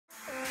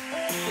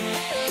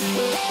Hey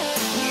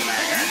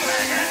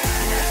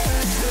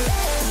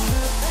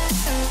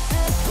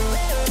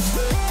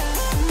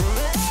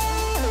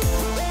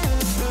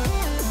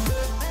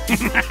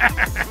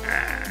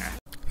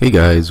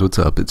guys, what's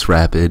up? It's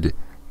Rapid,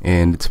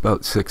 and it's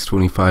about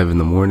 6:25 in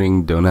the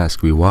morning. Don't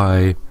ask me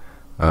why,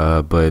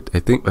 but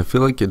I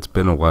feel like it's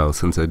been a while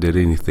since I did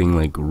anything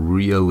like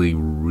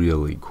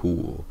really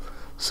cool.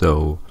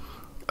 So,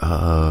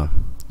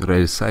 what I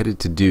decided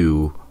to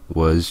do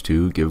was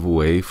to give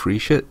away free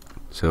shit.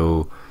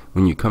 So,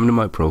 when you come to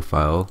my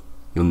profile,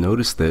 you'll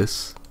notice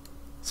this.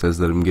 It says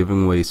that I'm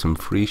giving away some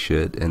free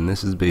shit, and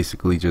this is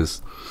basically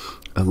just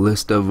a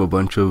list of a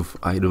bunch of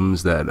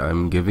items that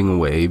I'm giving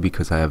away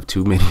because I have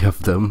too many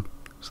of them.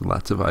 There's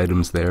lots of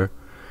items there,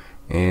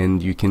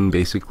 and you can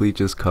basically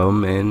just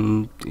come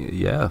and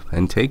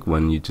take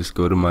one. You just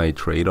go to my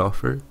trade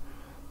offer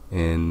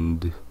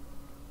and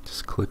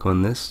just click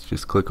on this.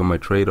 Just click on my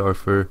trade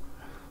offer.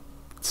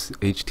 It's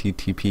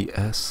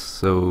HTTPS,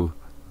 so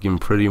you can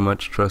pretty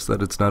much trust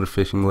that it's not a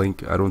phishing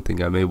link. I don't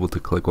think I'm able to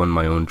click on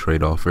my own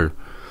trade offer,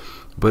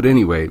 but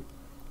anyway,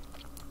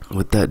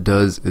 what that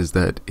does is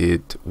that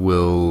it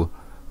will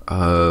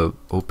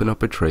open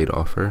up a trade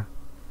offer,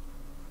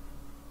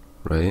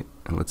 right?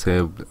 And let's say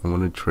I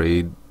want to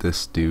trade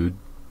this dude,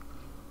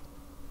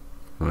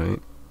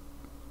 right?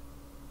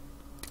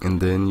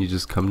 And then you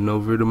just come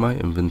over to my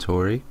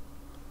inventory,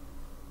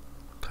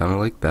 kind of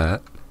like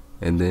that,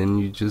 and then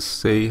you just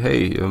say,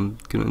 hey, I'm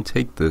gonna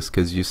take this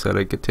because you said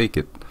I could take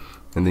it.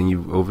 And then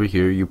you over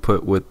here you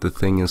put what the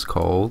thing is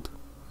called,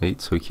 right?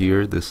 So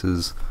here, this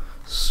is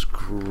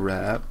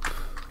scrap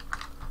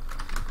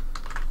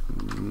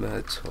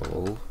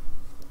metal,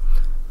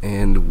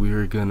 and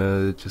we're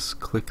gonna just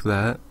click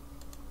that,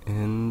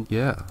 and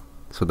yeah,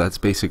 so that's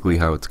basically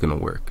how it's gonna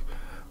work.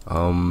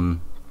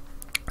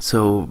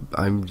 So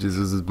this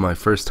is my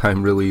first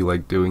time really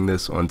like doing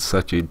this on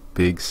such a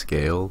big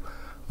scale.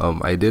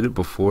 I did it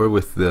before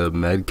with the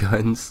med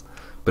guns,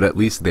 but at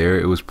least there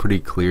it was pretty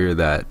clear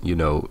that, you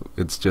know,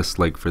 it's just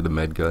like for the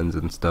med guns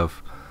and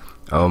stuff.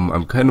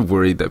 I'm kind of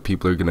worried that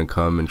people are gonna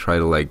come and try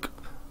to like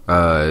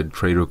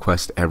trade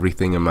request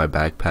everything in my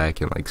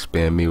backpack and like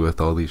spam me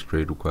with all these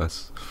trade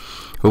requests.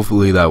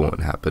 Hopefully that won't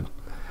happen.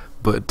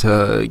 But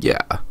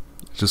yeah,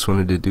 just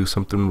wanted to do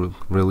something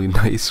really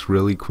nice,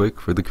 really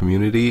quick for the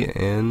community,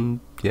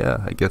 and yeah,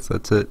 I guess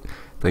that's it.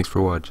 Thanks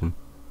for watching.